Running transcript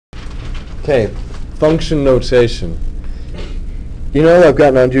Okay, function notation. You know, I've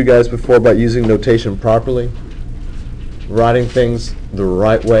gotten on to you guys before about using notation properly, writing things the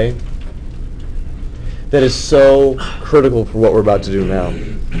right way. That is so critical for what we're about to do now.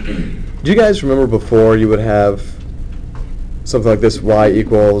 Do you guys remember before you would have something like this, y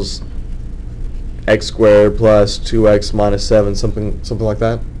equals x squared plus 2x minus 7, something like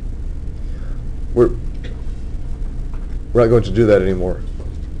that? We're not going to do that anymore.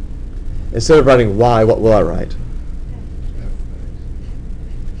 Instead of writing y, what will I write?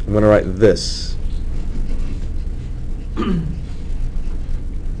 I'm going to write this.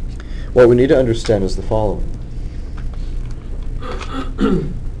 What we need to understand is the following.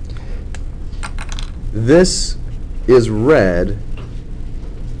 This is read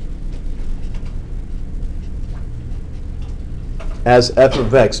as f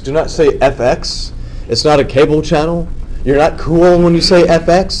of x. Do not say fx. It's not a cable channel. You're not cool when you say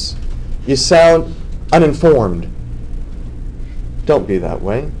fx. You sound uninformed. Don't be that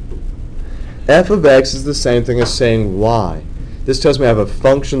way. F of x is the same thing as saying y. This tells me I have a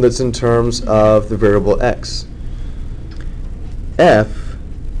function that's in terms of the variable x. F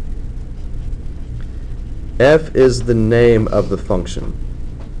is the name of the function.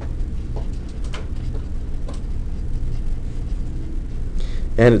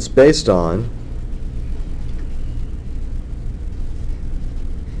 And it's based on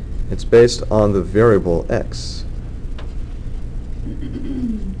the variable x.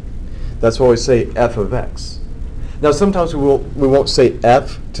 That's why we say f of x. Now sometimes we won't say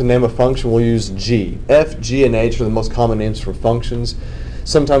f to name a function, we'll use g. F, g, and h are the most common names for functions.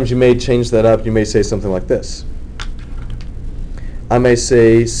 Sometimes you may change that up, you may say something like this. I may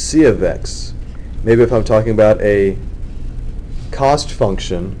say c of x. Maybe if I'm talking about a cost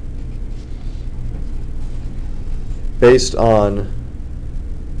function based on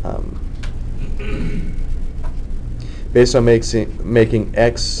making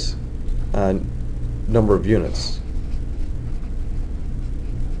x number of units.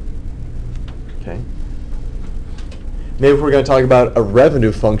 Okay. Maybe if we're going to talk about a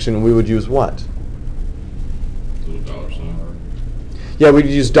revenue function, we would use what? Little dollar sign. Yeah, we'd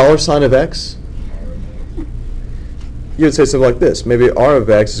use $sign of x. You would say something like this. Maybe r of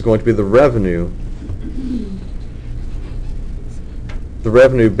x is going to be the revenue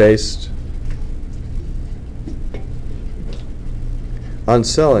based on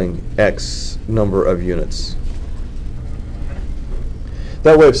selling x number of units.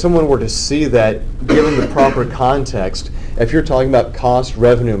 That way, if someone were to see that, given the proper context, if you're talking about cost,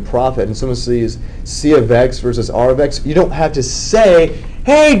 revenue, and profit, and someone sees C of x versus R of x, you don't have to say,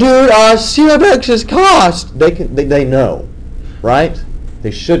 hey dude, C of x is cost. They know, right?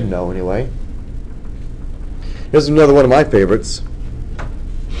 They should know anyway. Here's another one of my favorites.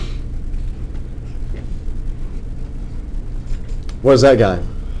 What is that guy?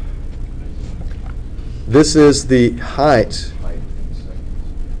 This is the height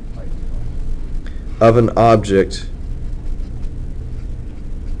of an object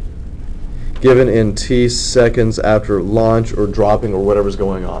given in t seconds after launch or dropping or whatever's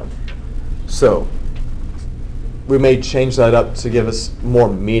going on. So we may change that up to give us more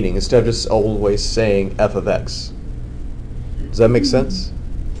meaning instead of just always saying f of x. Does that make sense?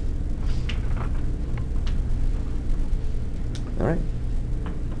 All right.